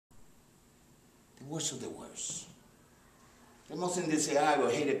worst of the worst. The most undesirable,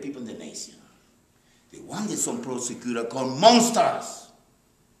 hated people in the nation. They wanted some prosecutor called monsters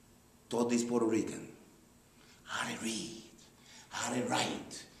taught these Puerto Ricans how to read, how to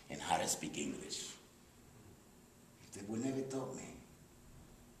write, and how to speak English. If they would never taught me,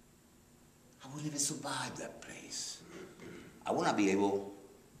 I would never survive that place. I want to be able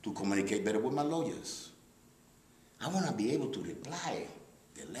to communicate better with my lawyers. I want to be able to reply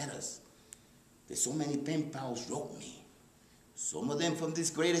the letters that so many pen pals wrote me. Some of them from this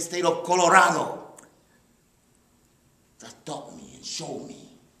great state of Colorado that taught me and showed me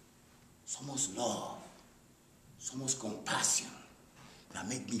so much love, so much compassion that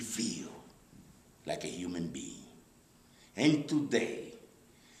make me feel like a human being. And today,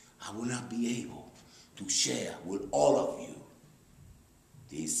 I will not be able to share with all of you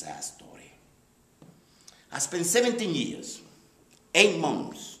this sad story. I spent 17 years, 8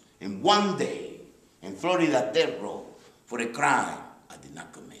 months, and 1 day in Florida death row for a crime I did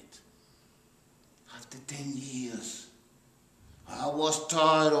not commit. After 10 years, I was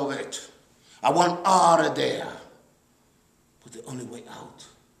tired of it. I want out of there. But the only way out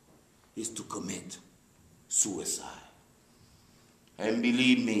is to commit suicide. And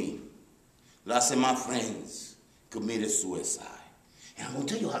believe me, lots of my friends committed suicide. And I'm going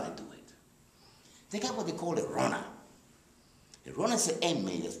to tell you how to do it. They got what they call a runner. A runner is an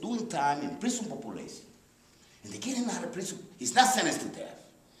inmate that's doing time in prison population. And they get him out of prison. He's not sentenced to death.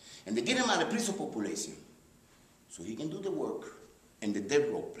 And they get him out of prison population so he can do the work in the death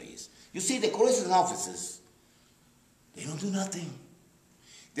row place. You see, the corrections officers, they don't do nothing.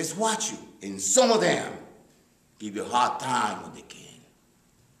 They just watch you. And some of them give you a hard time when they can.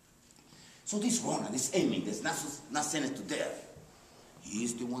 So this runner, this inmate that's not sentenced to death, he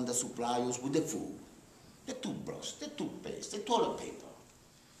is the one that supplies us with the food, the toothbrush, the toothpaste, the toilet paper,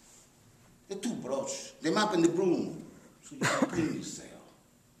 the toothbrush, the mop and the broom, so you can clean your cell.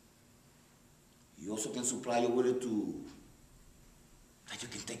 He also can supply you with a tool that you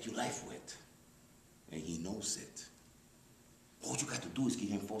can take your life with, and he knows it. All you got to do is give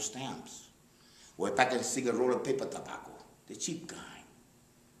him 4 stamps, or a packet of cigarette roll of paper tobacco, the cheap kind.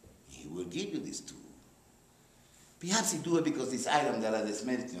 He will give you this tool. Perhaps he do it because these items that I just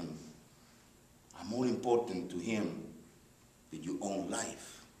mentioned are more important to him than your own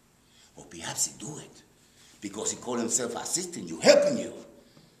life. Or perhaps he do it because he call himself assisting you, helping you.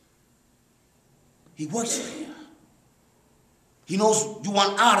 He works there. He knows you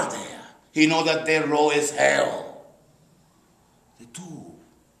want out of there. He knows that their row is hell. The tool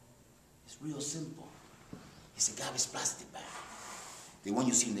is real simple. It's a garbage plastic bag. The one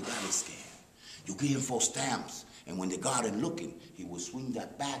you see in the garbage can. You give him 4 stamps, and when the guard is looking, he will swing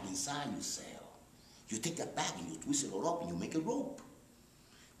that bag inside your cell. You take that bag and you twist it all up and you make a rope.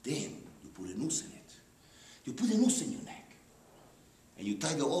 Then you put a noose in it. You put a noose in your neck. And you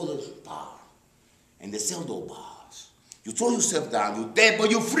tie the other bar and the cell door bars. You throw yourself down, you're dead,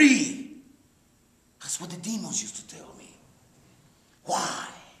 but you're free. That's what the demons used to tell me. Why?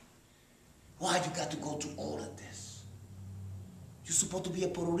 Why you got to go through all of this? You're supposed to be a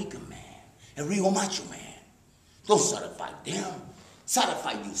Puerto Rican man, a real macho man. Don't satisfy them.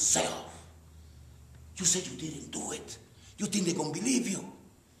 Satisfy yourself. You said you didn't do it. You think they're going to believe you?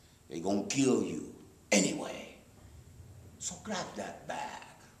 They're going to kill you anyway. So grab that bag.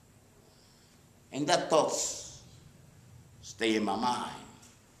 And that thoughts stay in my mind.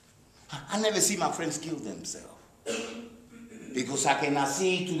 I never see my friends kill themselves because I cannot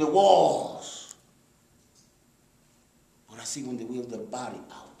see to the walls. But I see when they wheel their body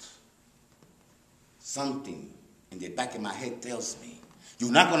out. Something in the back of my head tells me,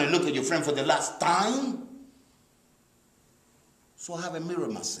 you're not going to look at your friend for the last time? So I have a mirror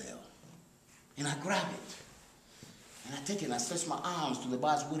myself, and I grab it, and I take it and I stretch my arms to the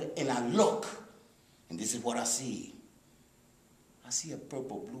body's with it, and I look, and this is what I see. I see a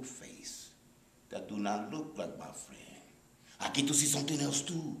purple blue face that do not look like my friend. I get to see something else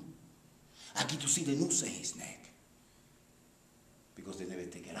too. I get to see the noose in his neck, because they never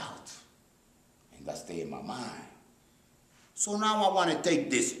take it out. And that stay in my mind. So now I want to take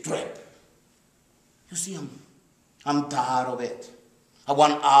this trip. You see, I'm tired of it. I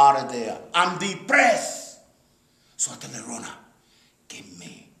want out of there. I'm depressed. So I tell the runner, give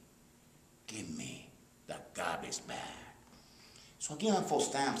me that garbage bag. So I give him 4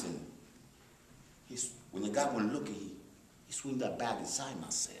 stamps, and when the guy went looking, he swung that bag inside my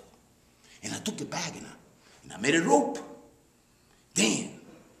cell. And I took the bag and I made a rope. Then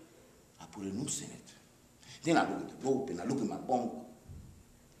I put a noose in it. Then I look at the rope and I look at my bunk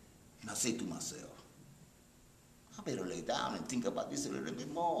and I say to myself, I better lay down and think about this a little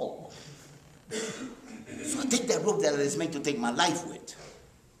bit more. So I take that rope that is meant to take my life with,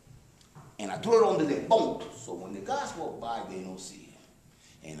 and I throw it under the bunk, so when the guys walk by, they don't see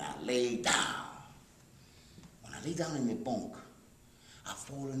it. And I lay down. When I lay down in the bunk, I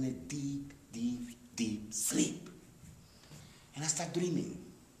fall in a deep, deep, deep sleep. And I start dreaming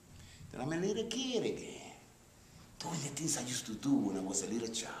that I'm a little kid again, doing the things I used to do when I was a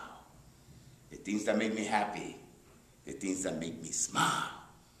little child. The things that make me happy, the things that make me smile.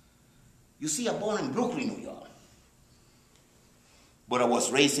 You see, I was born in Brooklyn, New York. But I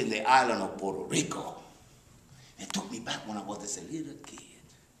was raised in the island of Puerto Rico. It took me back when I was just a little kid.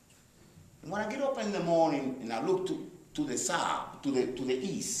 And when I get up in the morning and I look to the south, to the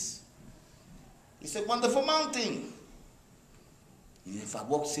east, it's a wonderful mountain. And if I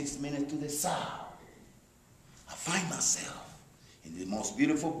walk 6 minutes to the south, I find myself in the most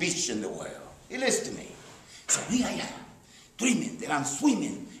beautiful beach in the world. It listen to me. So here I am, dreaming that I'm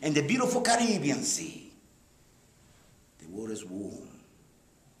swimming in the beautiful Caribbean Sea. The water is warm.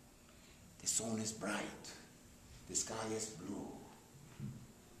 The sun is bright. The sky is blue.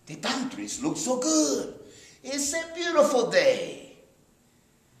 The palm trees look so good. It's a beautiful day.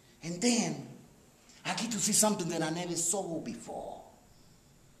 And then I get to see something that I never saw before.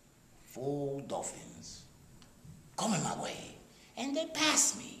 4 dolphins coming my way, and they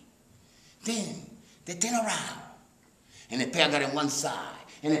pass me. Then they turn around, and the pair got on one side,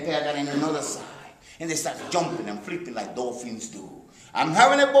 and the pair got on another side, and they start jumping and flipping like dolphins do. I'm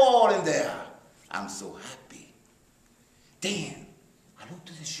having a ball in there. I'm so happy. Then I look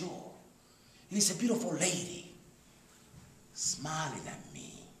to the shore, and it's a beautiful lady smiling at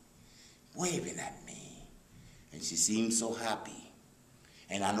me, waving at me, and she seems so happy.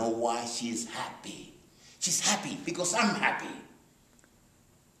 And I know why she is happy. She's happy because I'm happy.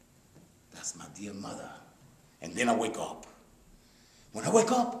 That's my dear mother. And then I wake up. When I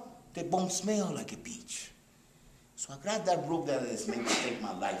wake up, they both smell like a beach. So I grab that rope that is meant to take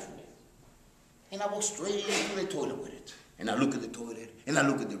my life with. And I walk straight to the toilet with it. And I look at the toilet, and I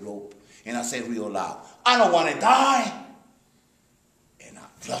look at the rope, and I say real loud, I don't want to die. And I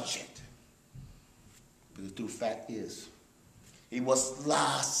clutch it. But the true fact is, it was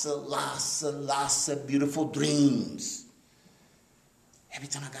lots of beautiful dreams. Every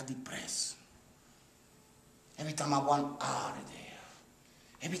time I got depressed, every time I went out of there,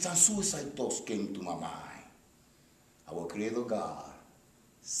 every time suicide thoughts came to my mind, our Creator God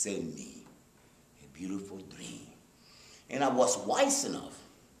sent me a beautiful dream. And I was wise enough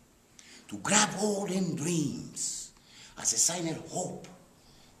to grab all them dreams as a sign of hope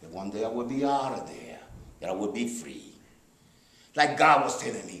that one day I would be out of there, that I would be free. Like God was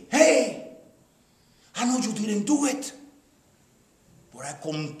telling me, hey, I know you didn't do it, but I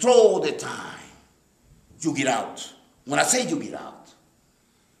control the time. You get out. When I say you get out,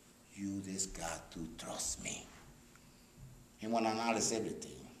 you just got to trust me. And when I analyze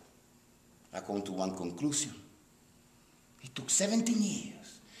everything, I come to one conclusion. It took 17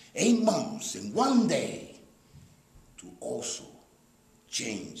 years, 8 months, and 1 day to also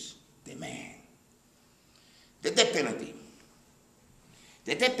change the man. The death penalty.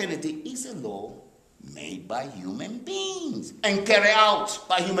 The death penalty is a law made by human beings and carried out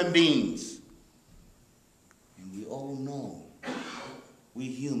by human beings. And we all know, we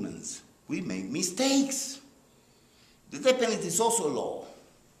humans, we make mistakes. The death penalty is also a law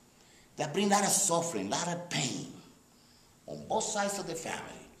that brings a lot of suffering, a lot of pain on both sides of the family.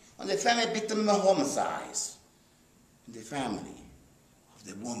 On the family victim of homicides, and the family of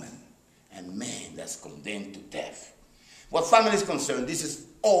the woman and man that's condemned to death. What family is concerned, this is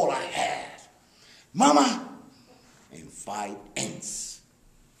all I had. Mama and 5 aunts.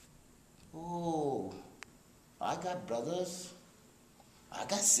 Oh, I got brothers. I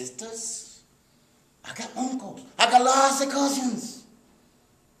got sisters. I got uncles. I got lots of cousins.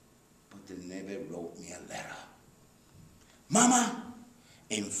 But they never wrote me a letter. Mama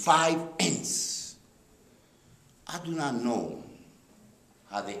and 5 aunts. I do not know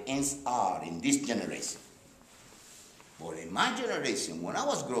how the aunts are in this generation. But in my generation, when I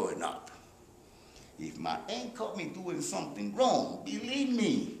was growing up, if my aunt caught me doing something wrong, believe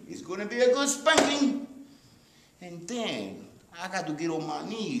me, it's going to be a good spanking. And then I got to get on my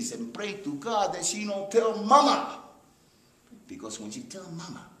knees and pray to God that she don't tell Mama. Because when she tell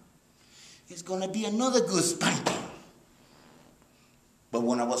Mama, it's going to be another good spanking. But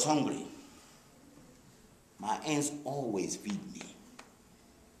when I was hungry, my aunts always feed me.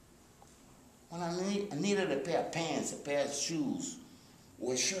 When I needed a pair of pants, a pair of shoes,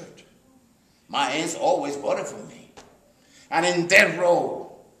 or a shirt, my aunts always bought it for me. And in that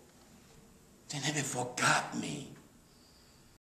row, they never forgot me.